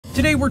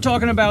Today we're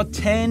talking about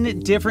 10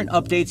 different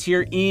updates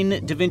here in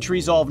DaVinci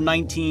Resolve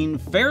 19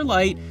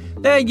 Fairlight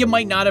that you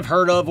might not have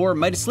heard of or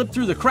might have slipped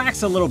through the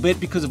cracks a little bit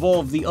because of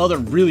all of the other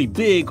really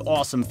big,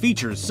 awesome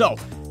features. So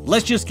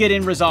let's just get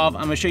in Resolve.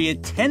 I'm gonna show you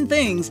 10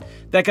 things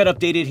that got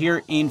updated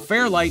here in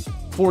Fairlight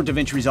for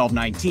DaVinci Resolve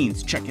 19.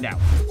 So check it out.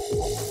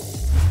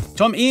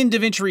 So I'm in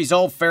DaVinci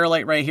Resolve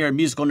Fairlight right here,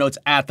 musical notes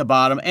at the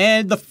bottom.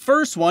 And the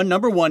first one,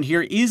 number one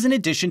here, is an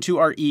addition to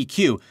our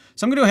EQ.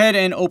 So I'm gonna go ahead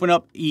and open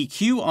up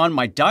EQ on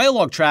my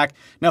dialogue track.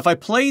 Now, if I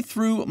play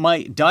through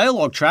my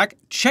dialogue track,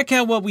 check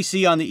out what we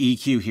see on the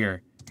EQ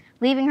here.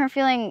 Leaving her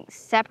feeling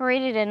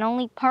separated and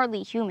only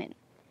partly human.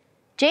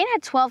 Jane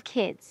had 12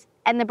 kids,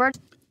 and the bird...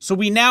 So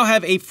we now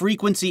have a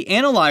frequency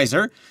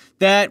analyzer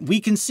that we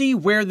can see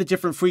where the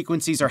different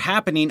frequencies are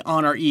happening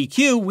on our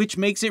EQ, which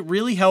makes it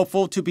really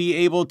helpful to be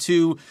able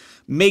to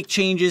make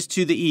changes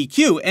to the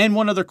EQ. And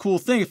one other cool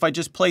thing, if I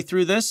just play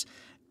through this,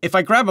 if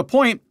I grab a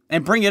point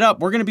and bring it up,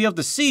 we're gonna be able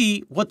to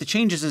see what the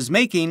changes is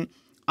making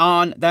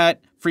on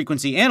that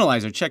frequency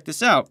analyzer. Check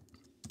this out.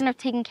 ...have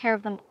taken care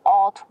of them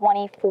all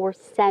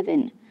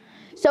 24/7.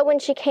 So when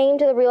she came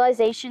to the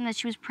realization that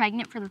she was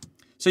pregnant for the...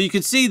 So you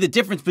can see the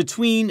difference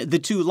between the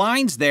two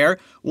lines there.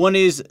 One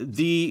is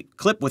the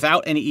clip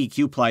without any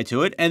EQ applied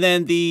to it, and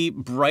then the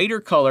brighter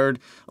colored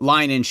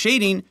line and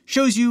shading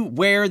shows you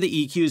where the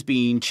EQ is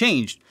being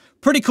changed.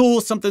 Pretty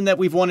cool, something that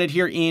we've wanted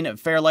here in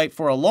Fairlight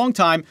for a long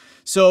time.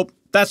 So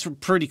that's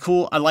pretty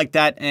cool. I like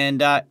that,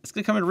 and it's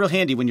gonna come in real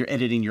handy when you're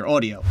editing your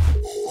audio.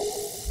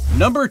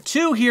 Number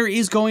two here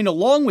is going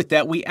along with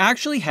that. We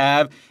actually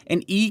have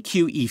an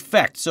EQ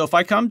effect. So if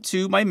I come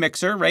to my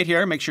mixer right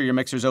here, make sure your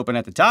mixer's open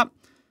at the top.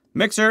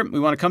 Mixer, we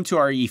want to come to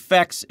our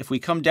effects. If we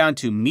come down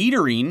to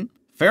metering,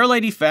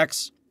 Fairlight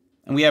effects,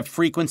 and we have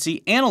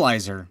frequency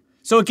analyzer.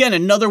 So again,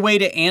 another way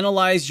to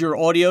analyze your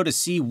audio to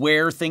see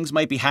where things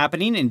might be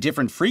happening in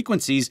different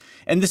frequencies.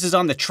 And this is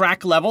on the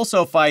track level.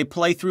 So if I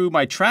play through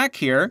my track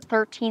here,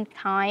 13th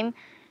time,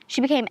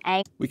 she became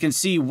angry. We can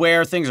see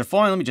where things are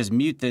falling. Let me just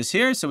mute this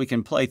here so we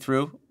can play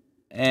through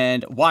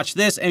and watch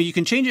this. And you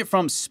can change it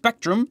from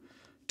spectrum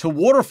to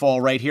waterfall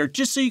right here,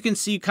 just so you can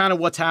see kind of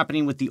what's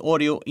happening with the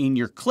audio in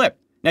your clip.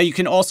 Now you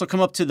can also come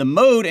up to the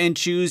mode and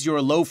choose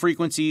your low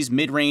frequencies,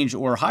 mid-range,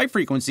 or high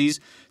frequencies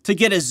to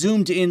get a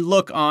zoomed in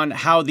look on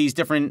how these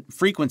different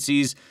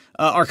frequencies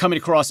are coming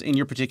across in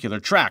your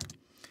particular track.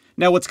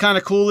 Now what's kind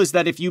of cool is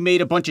that if you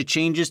made a bunch of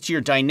changes to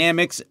your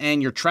dynamics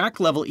and your track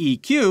level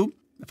EQ,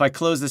 if I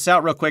close this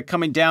out real quick,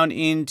 coming down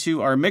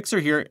into our mixer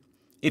here,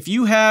 if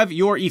you have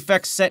your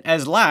effects set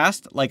as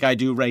last, like I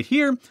do right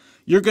here,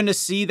 you're gonna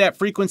see that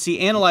frequency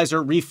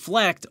analyzer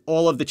reflect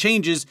all of the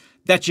changes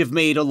that you've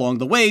made along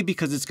the way,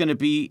 because it's gonna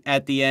be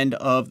at the end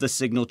of the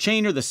signal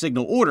chain or the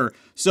signal order.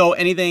 So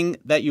anything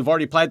that you've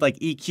already applied like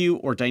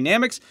EQ or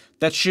dynamics,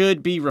 that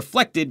should be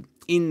reflected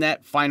in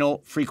that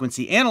final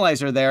frequency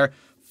analyzer there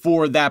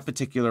for that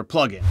particular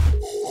plugin.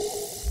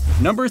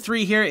 Number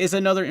three here is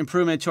another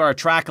improvement to our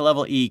track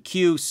level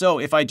EQ. So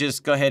if I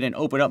just go ahead and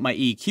open up my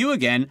EQ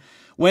again,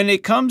 when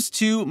it comes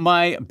to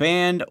my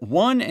band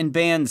 1 and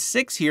band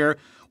 6 here,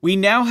 we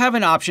now have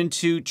an option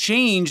to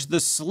change the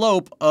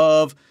slope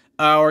of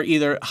our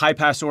either high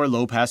pass or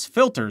low pass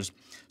filters.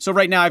 So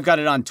right now I've got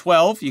it on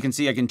 12. You can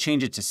see I can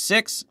change it to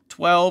 6,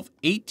 12,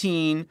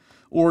 18,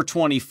 or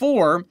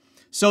 24.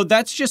 So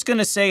that's just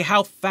gonna say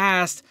how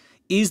fast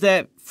is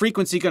that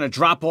frequency gonna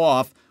drop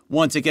off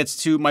once it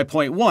gets to my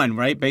point 1,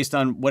 right? Based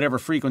on whatever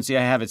frequency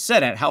I have it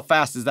set at, how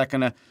fast is that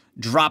gonna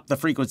drop the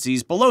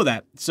frequencies below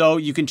that? So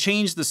you can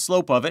change the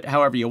slope of it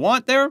however you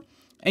want there.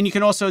 And you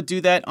can also do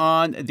that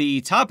on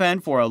the top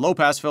end for a low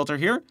pass filter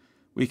here.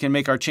 We can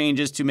make our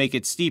changes to make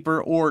it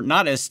steeper or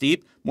not as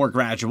steep, more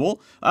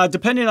gradual,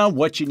 depending on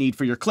what you need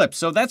for your clip.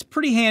 So that's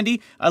pretty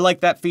handy. I like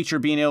that feature,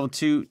 being able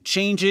to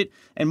change it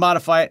and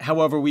modify it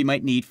however we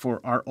might need for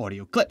our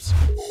audio clips.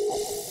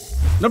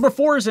 Number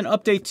four is an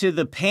update to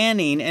the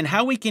panning and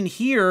how we can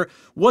hear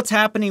what's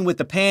happening with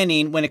the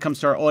panning when it comes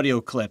to our audio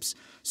clips.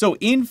 So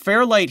in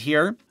Fairlight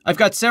here, I've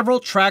got several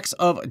tracks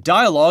of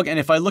dialogue, and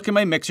if I look at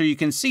my mixer, you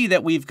can see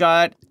that we've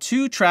got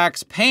 2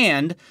 tracks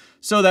panned,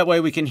 so that way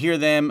we can hear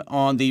them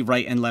on the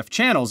right and left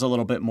channels a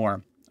little bit more.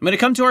 I'm gonna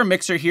come to our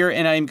mixer here,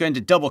 and I'm going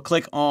to double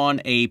click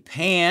on a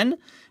pan.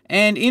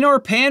 And in our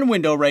pan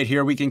window right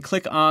here, we can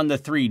click on the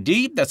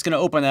 3D. That's gonna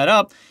open that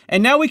up.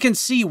 And now we can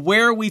see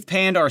where we've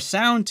panned our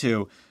sound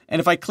to. And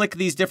if I click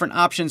these different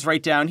options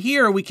right down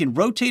here, we can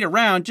rotate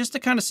around just to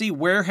kind of see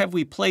where have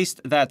we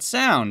placed that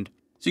sound.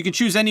 So you can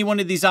choose any one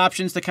of these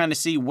options to kind of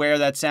see where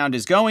that sound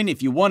is going.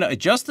 If you want to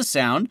adjust the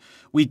sound,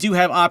 we do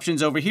have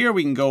options over here.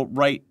 We can go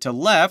right to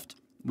left.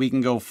 We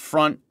can go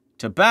front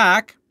to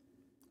back,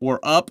 or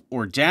up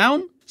or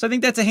down. So I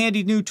think that's a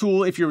handy new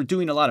tool if you're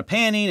doing a lot of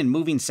panning and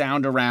moving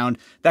sound around.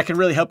 That can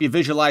really help you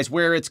visualize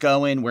where it's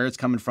going, where it's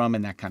coming from,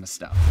 and that kind of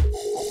stuff.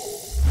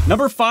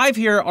 Number 5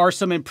 here are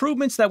some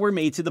improvements that were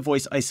made to the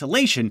voice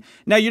isolation.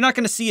 Now, you're not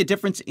going to see a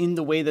difference in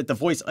the way that the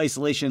voice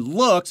isolation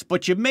looks,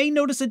 but you may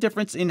notice a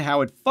difference in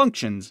how it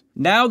functions.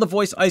 Now, the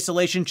voice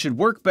isolation should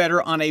work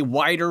better on a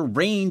wider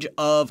range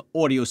of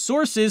audio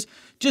sources,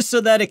 just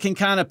so that it can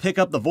kind of pick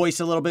up the voice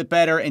a little bit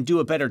better and do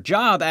a better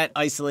job at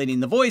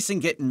isolating the voice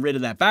and getting rid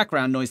of that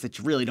background noise that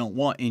you really don't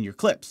want in your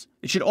clips.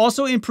 It should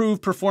also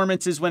improve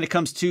performances when it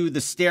comes to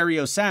the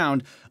stereo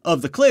sound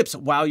of the clips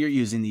while you're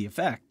using the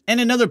effect. And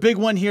another big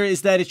one here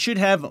is that it should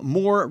have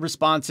more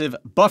responsive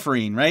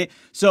buffering, right?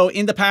 So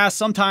in the past,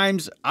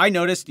 sometimes I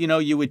noticed,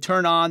 you would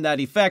turn on that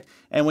effect,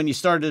 and when you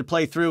started to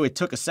play through, it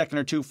took a second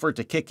or two for it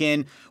to kick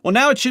in. Well,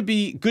 now it should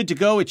be good to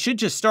go. It should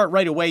just start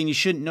right away, and you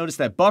shouldn't notice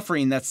that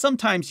buffering that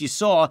sometimes you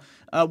saw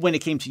when it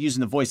came to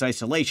using the voice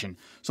isolation.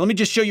 So let me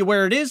just show you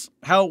where it is,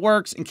 how it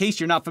works, in case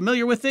you're not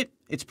familiar with it.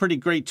 It's a pretty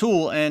great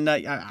tool, and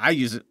I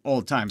use it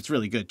all the time. It's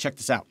really good. Check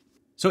this out.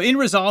 So in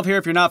Resolve here,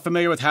 if you're not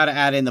familiar with how to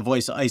add in the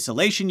voice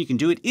isolation, you can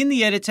do it in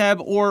the Edit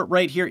tab or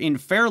right here in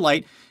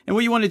Fairlight. And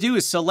what you want to do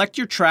is select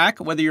your track,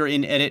 whether you're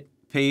in Edit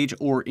page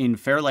or in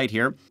Fairlight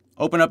here.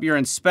 Open up your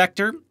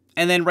inspector,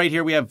 and then right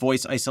here we have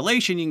voice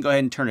isolation. You can go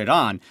ahead and turn it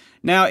on.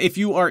 Now, if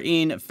you are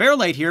in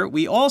Fairlight here,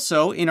 we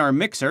also, in our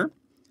mixer,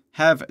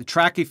 have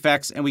track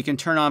effects, and we can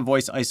turn on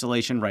voice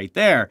isolation right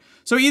there.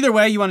 So either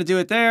way, you want to do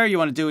it there, you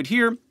want to do it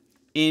here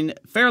in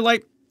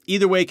Fairlight.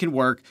 Either way can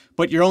work,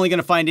 but you're only going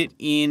to find it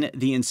in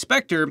the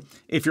inspector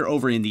if you're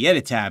over in the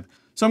Edit tab.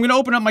 So I'm going to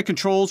open up my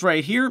controls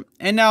right here.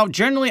 And now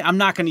generally I'm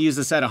not going to use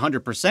this at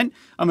 100%.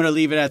 I'm going to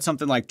leave it at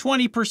something like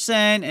 20%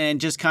 and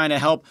just kind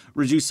of help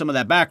reduce some of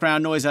that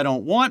background noise I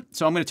don't want.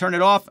 So I'm going to turn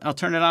it off. I'll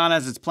turn it on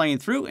as it's playing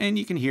through, and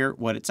you can hear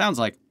what it sounds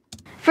like.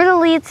 For the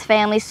Leeds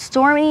family,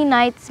 stormy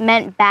nights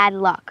meant bad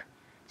luck.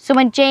 So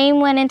when Jane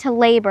went into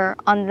labor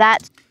on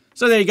that...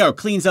 So there you go,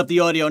 cleans up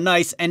the audio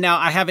nice, and now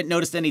I haven't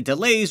noticed any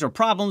delays or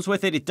problems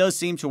with it. It does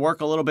seem to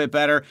work a little bit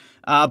better,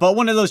 but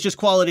one of those just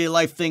quality of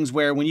life things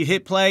where when you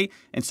hit play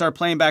and start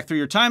playing back through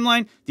your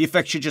timeline, the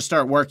effect should just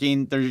start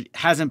working. There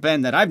hasn't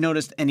been, that I've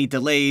noticed, any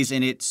delays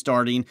in it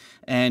starting,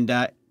 and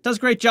does a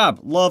great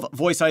job. Love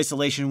voice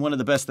isolation, one of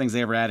the best things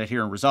they ever added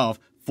here in Resolve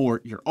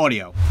for your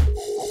audio.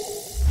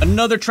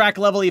 Another track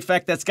level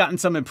effect that's gotten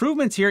some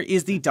improvements here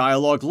is the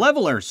dialogue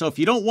leveler. So if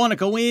you don't want to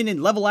go in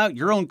and level out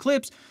your own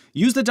clips,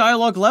 use the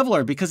dialogue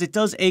leveler because it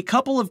does a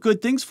couple of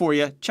good things for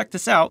you. Check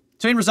this out.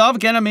 So in Resolve,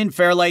 again, I'm in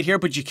Fairlight here,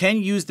 but you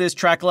can use this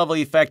track level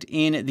effect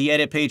in the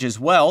edit page as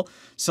well.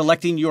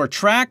 Selecting your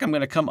track, I'm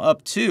going to come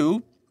up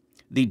to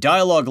the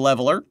dialogue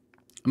leveler.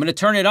 I'm going to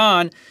turn it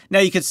on. Now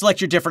you can select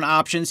your different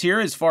options here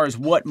as far as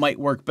what might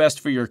work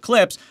best for your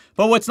clips.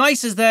 But what's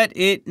nice is that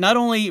it not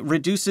only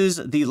reduces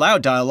the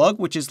loud dialogue,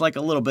 which is like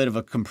a little bit of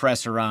a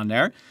compressor on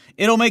there,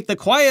 it'll make the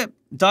quiet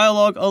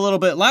dialogue a little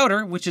bit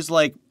louder, which is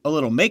like a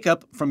little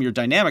makeup from your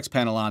dynamics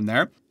panel on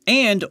there.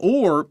 And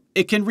or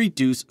it can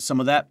reduce some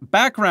of that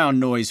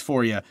background noise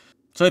for you.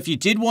 So if you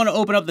did want to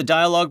open up the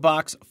dialog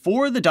box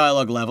for the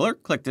dialogue leveler,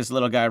 click this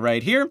little guy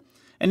right here.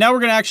 And now we're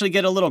going to actually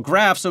get a little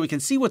graph so we can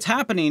see what's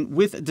happening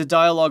with the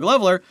dialogue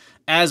leveler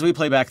as we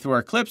play back through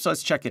our clips. So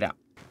let's check it out.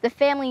 The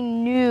family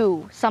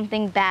knew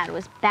something bad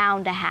was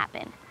bound to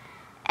happen.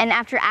 And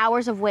after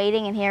hours of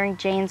waiting and hearing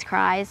Jane's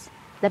cries,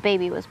 the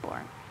baby was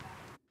born.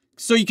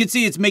 So you can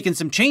see it's making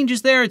some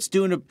changes there. It's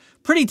doing a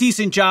pretty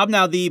decent job.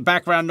 Now the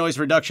background noise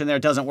reduction there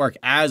doesn't work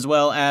as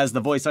well as the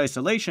voice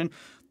isolation.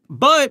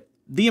 But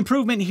the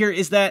improvement here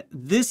is that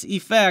this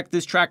effect,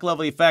 this track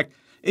level effect,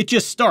 it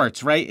just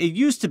starts, right? It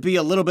used to be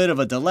a little bit of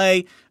a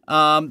delay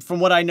from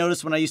what I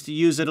noticed when I used to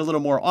use it a little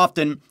more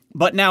often,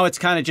 but now it's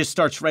kind of just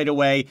starts right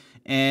away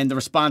and the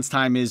response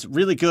time is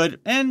really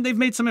good and they've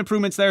made some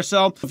improvements there.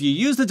 So if you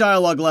use the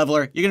dialogue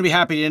leveler, you're going to be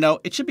happy to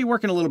know it should be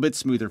working a little bit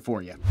smoother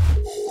for you.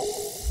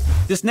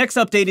 This next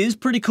update is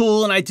pretty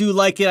cool and I do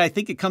like it. I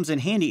think it comes in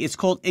handy. It's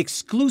called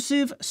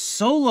Exclusive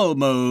Solo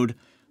Mode.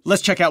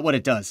 Let's check out what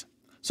it does.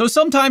 So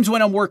sometimes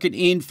when I'm working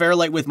in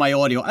Fairlight with my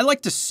audio, I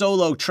like to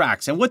solo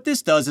tracks. And what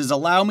this does is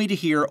allow me to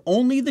hear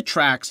only the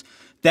tracks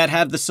that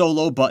have the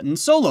solo button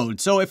soloed.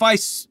 So if I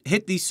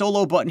hit the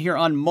solo button here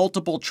on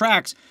multiple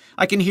tracks,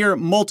 I can hear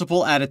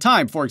multiple at a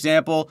time. For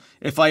example,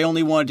 if I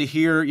only wanted to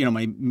hear,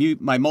 my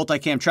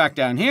multicam track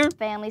down here.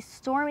 Family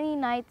stormy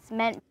nights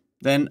meant.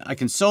 Then I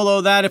can solo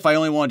that. If I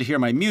only wanted to hear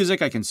my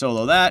music, I can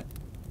solo that.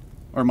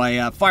 Or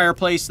my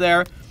fireplace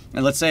there.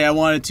 And let's say I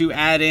wanted to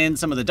add in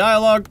some of the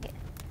dialogue.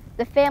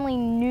 The family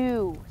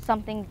knew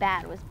something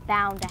bad was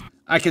bound to happen.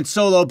 I can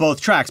solo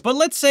both tracks, but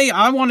let's say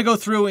I want to go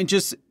through and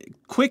just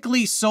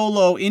quickly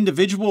solo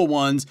individual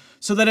ones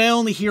so that I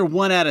only hear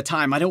one at a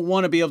time. I don't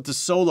want to be able to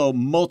solo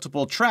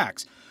multiple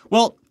tracks.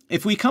 Well,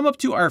 if we come up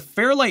to our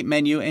Fairlight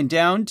menu and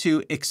down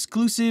to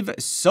Exclusive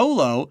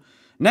Solo,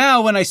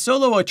 now when I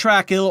solo a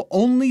track, it'll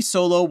only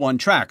solo one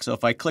track. So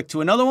if I click to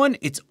another one,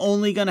 it's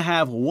only going to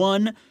have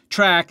one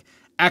track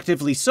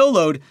actively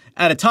soloed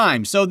at a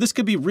time. So this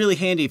could be really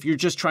handy if you're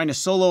just trying to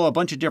solo a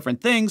bunch of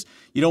different things.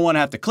 You don't want to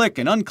have to click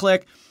and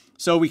unclick.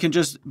 So we can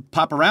just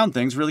pop around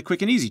things really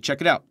quick and easy. Check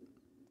it out.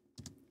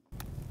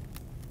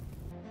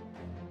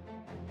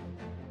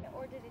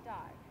 Or did it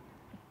die?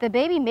 The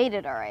baby made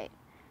it all right,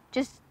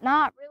 just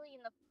not really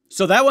in the...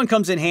 So that one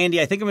comes in handy.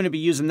 I think I'm going to be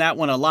using that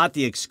one a lot,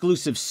 the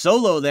exclusive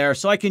solo there,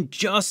 so I can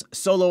just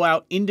solo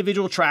out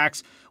individual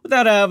tracks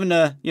without having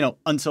to,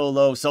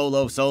 unsolo,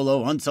 solo,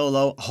 solo,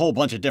 unsolo, a whole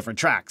bunch of different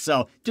tracks.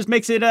 So just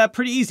makes it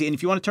pretty easy. And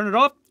if you want to turn it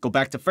off, go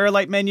back to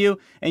Fairlight menu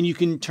and you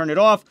can turn it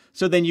off.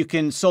 So then you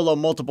can solo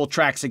multiple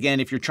tracks again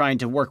if you're trying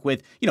to work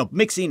with,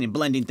 mixing and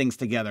blending things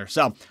together.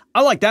 So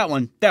I like that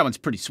one. That one's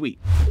pretty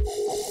sweet.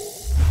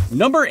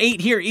 Number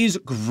 8 here is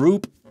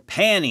group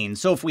panning.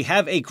 So if we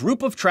have a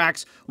group of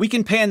tracks, we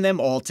can pan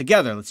them all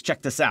together. Let's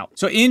check this out.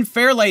 So in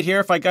Fairlight here,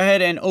 if I go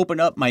ahead and open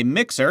up my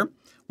mixer,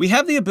 we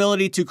have the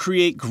ability to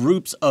create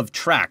groups of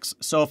tracks.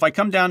 So if I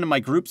come down to my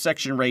group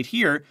section right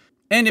here,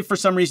 and if for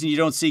some reason you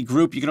don't see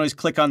group, you can always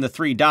click on the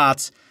 3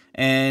 dots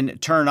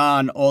and turn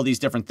on all these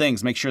different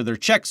things. Make sure they're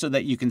checked so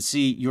that you can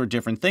see your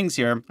different things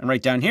here. And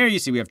right down here, you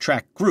see we have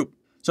track group.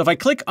 So if I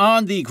click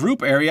on the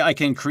group area, I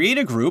can create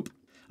a group.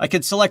 I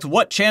can select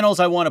what channels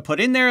I want to put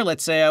in there.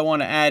 Let's say I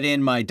want to add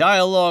in my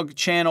dialogue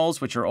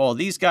channels, which are all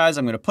these guys.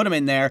 I'm going to put them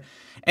in there.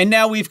 And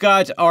now we've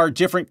got our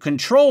different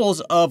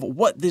controls of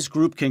what this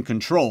group can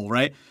control,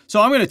 right?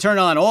 So I'm going to turn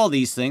on all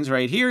these things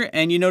right here.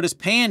 And you notice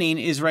panning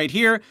is right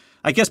here.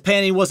 I guess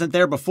panning wasn't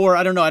there before.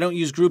 I don't know. I don't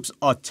use groups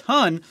a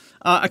ton.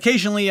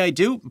 Occasionally I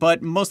do,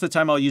 but most of the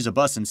time I'll use a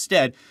bus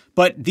instead.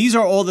 But these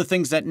are all the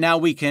things that now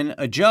we can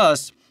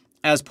adjust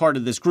as part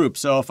of this group.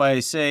 So if I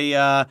say,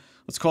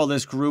 let's call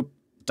this group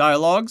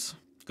dialogues,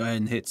 go ahead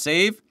and hit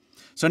save.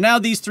 So now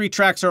these 3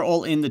 tracks are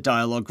all in the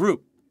dialogue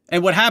group.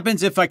 And what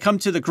happens if I come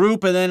to the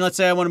group and then let's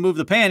say I want to move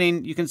the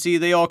panning, you can see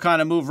they all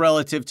kind of move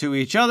relative to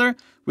each other.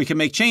 We can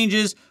make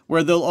changes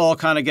where they'll all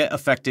kind of get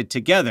affected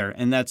together.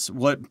 And that's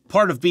what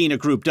part of being a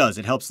group does.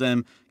 It helps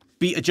them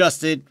be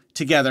adjusted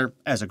together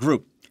as a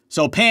group.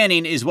 So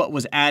panning is what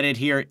was added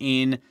here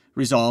in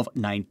Resolve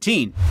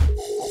 19.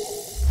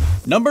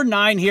 Number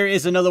 9 here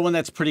is another one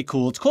that's pretty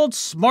cool. It's called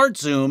Smart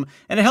Zoom,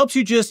 and it helps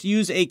you just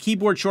use a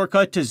keyboard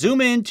shortcut to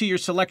zoom in to your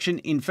selection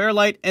in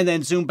Fairlight and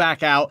then zoom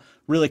back out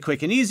really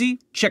quick and easy.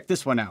 Check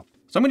this one out.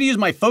 So I'm going to use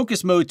my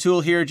focus mode tool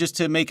here just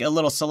to make a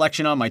little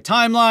selection on my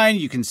timeline.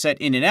 You can set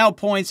in and out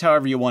points,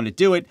 however you want to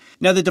do it.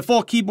 Now the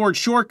default keyboard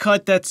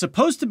shortcut that's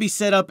supposed to be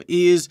set up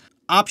is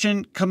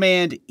Option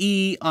Command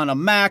E on a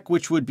Mac,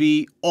 which would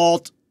be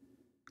Alt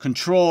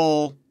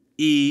Control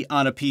E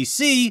on a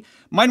PC.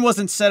 Mine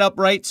wasn't set up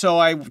right, so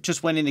I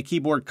just went into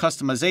keyboard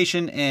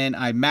customization and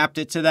I mapped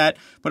it to that.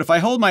 But if I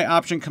hold my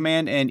Option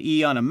Command and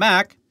E on a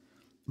Mac,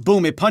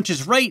 boom, it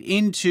punches right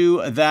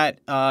into that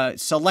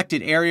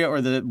selected area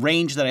or the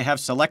range that I have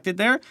selected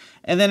there.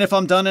 And then if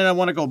I'm done and I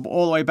want to go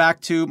all the way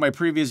back to my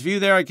previous view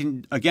there, I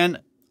can, again,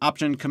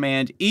 Option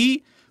Command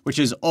E, which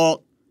is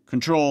Alt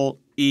Control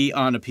E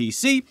on a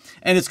PC,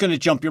 and it's going to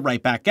jump you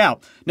right back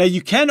out. Now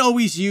you can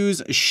always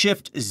use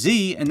Shift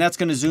Z, and that's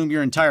going to zoom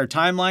your entire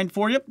timeline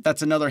for you.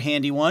 That's another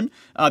handy one.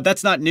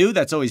 That's not new.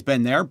 That's always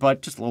been there,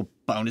 but just a little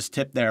bonus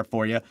tip there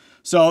for you.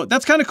 So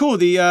that's kind of cool,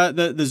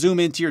 the zoom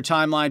into your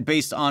timeline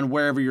based on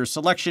wherever your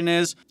selection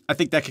is. I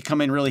think that could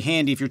come in really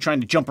handy if you're trying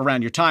to jump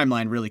around your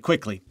timeline really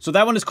quickly. So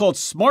that one is called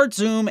Smart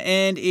Zoom,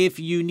 and if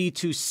you need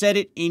to set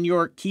it in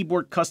your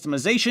keyboard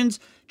customizations,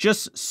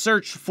 just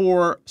search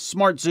for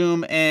Smart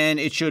Zoom and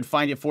it should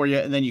find it for you,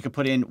 and then you can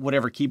put in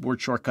whatever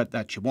keyboard shortcut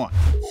that you want.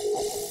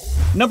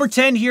 Number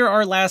 10 here,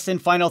 our last and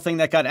final thing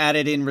that got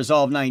added in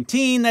Resolve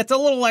 19, that's a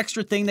little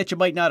extra thing that you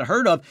might not have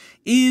heard of,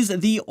 is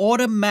the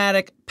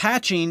automatic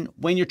patching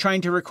when you're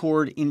trying to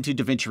record into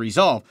DaVinci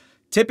Resolve.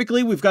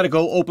 Typically, we've got to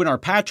go open our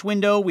patch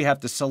window, we have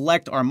to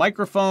select our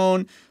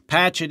microphone,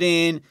 patch it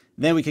in,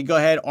 then we can go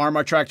ahead, arm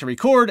our track to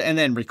record, and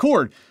then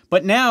record.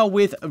 But now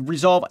with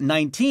Resolve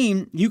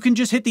 19, you can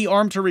just hit the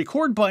arm to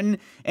record button,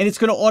 and it's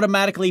going to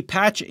automatically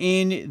patch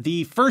in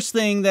the first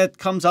thing that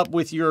comes up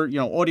with your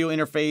audio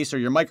interface or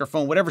your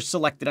microphone, whatever's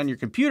selected on your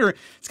computer.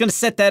 It's going to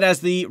set that as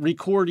the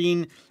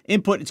recording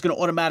input. It's going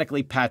to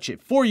automatically patch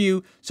it for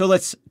you. So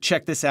let's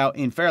check this out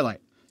in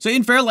Fairlight. So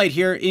in Fairlight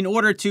here, in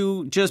order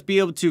to just be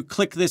able to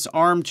click this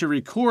arm to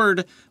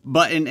record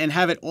button and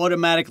have it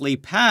automatically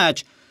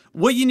patch,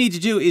 what you need to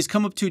do is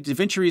come up to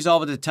DaVinci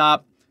Resolve at the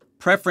top,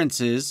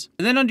 Preferences,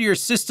 and then under your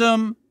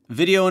System,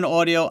 Video and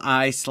Audio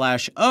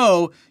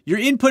I/O, your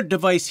input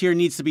device here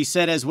needs to be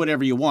set as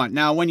whatever you want.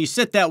 Now, when you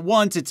set that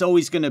once, it's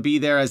always going to be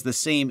there as the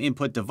same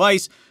input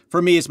device.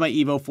 For me, it's my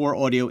Evo 4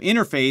 audio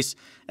interface,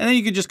 and then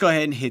you can just go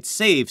ahead and hit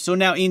Save. So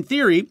now, in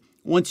theory,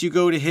 once you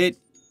go to hit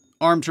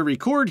arm to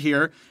record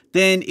here,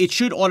 then it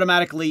should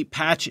automatically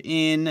patch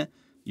in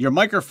your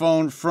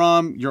microphone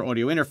from your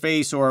audio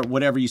interface or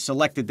whatever you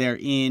selected there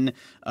in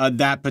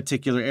that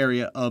particular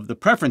area of the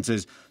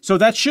preferences. So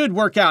that should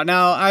work out.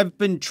 Now, I've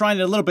been trying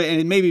it a little bit,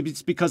 and maybe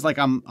it's because like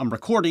I'm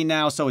recording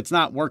now, so it's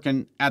not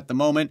working at the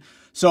moment.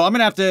 So I'm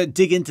gonna have to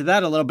dig into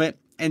that a little bit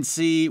and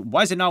see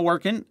why is it not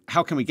working,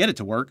 how can we get it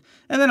to work,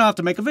 and then I'll have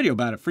to make a video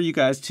about it for you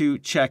guys to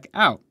check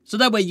out. So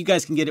that way you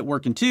guys can get it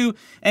working too.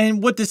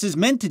 And what this is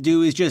meant to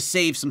do is just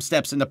save some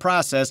steps in the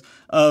process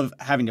of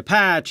having to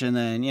patch and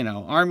then, you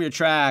know, arm your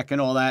track and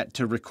all that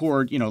to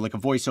record, you know, like a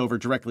voiceover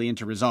directly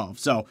into Resolve.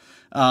 So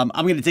I'm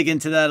going to dig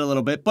into that a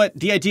little bit, but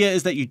the idea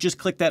is that you just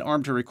click that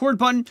arm to record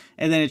button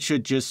and then it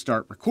should just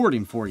start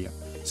recording for you.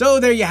 So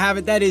there you have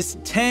it. That is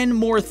 10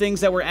 more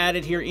things that were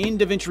added here in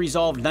DaVinci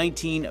Resolve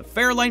 19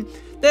 Fairlight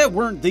that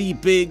weren't the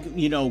big,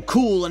 you know,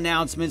 cool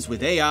announcements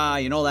with AI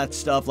and all that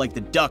stuff like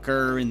the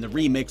ducker and the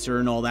remixer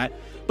and all that.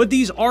 But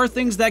these are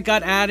things that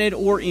got added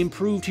or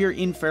improved here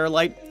in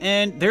Fairlight,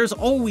 and there's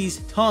always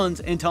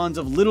tons and tons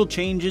of little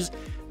changes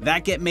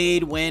that get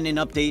made when an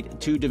update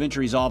to DaVinci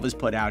Resolve is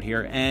put out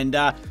here. And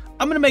I'm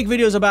going to make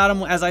videos about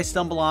them as I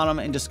stumble on them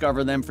and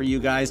discover them for you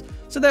guys,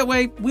 so that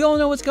way we all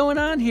know what's going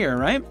on here,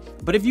 right?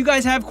 But if you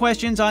guys have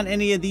questions on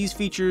any of these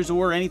features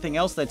or anything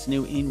else that's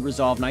new in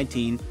Resolve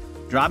 19,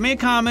 drop me a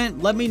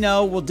comment, let me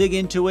know, we'll dig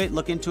into it,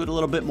 look into it a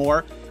little bit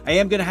more. I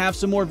am going to have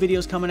some more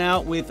videos coming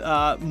out with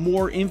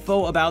more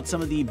info about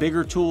some of the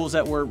bigger tools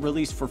that were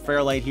released for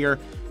Fairlight here,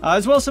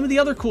 as well as some of the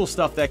other cool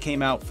stuff that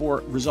came out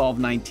for Resolve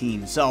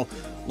 19. So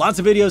lots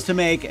of videos to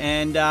make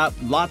and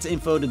lots of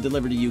info to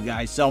deliver to you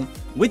guys. So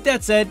with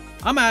that said,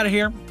 I'm out of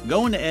here,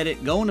 going to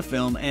edit, going to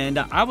film, and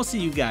I will see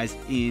you guys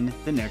in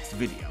the next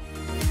video.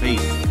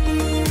 Peace.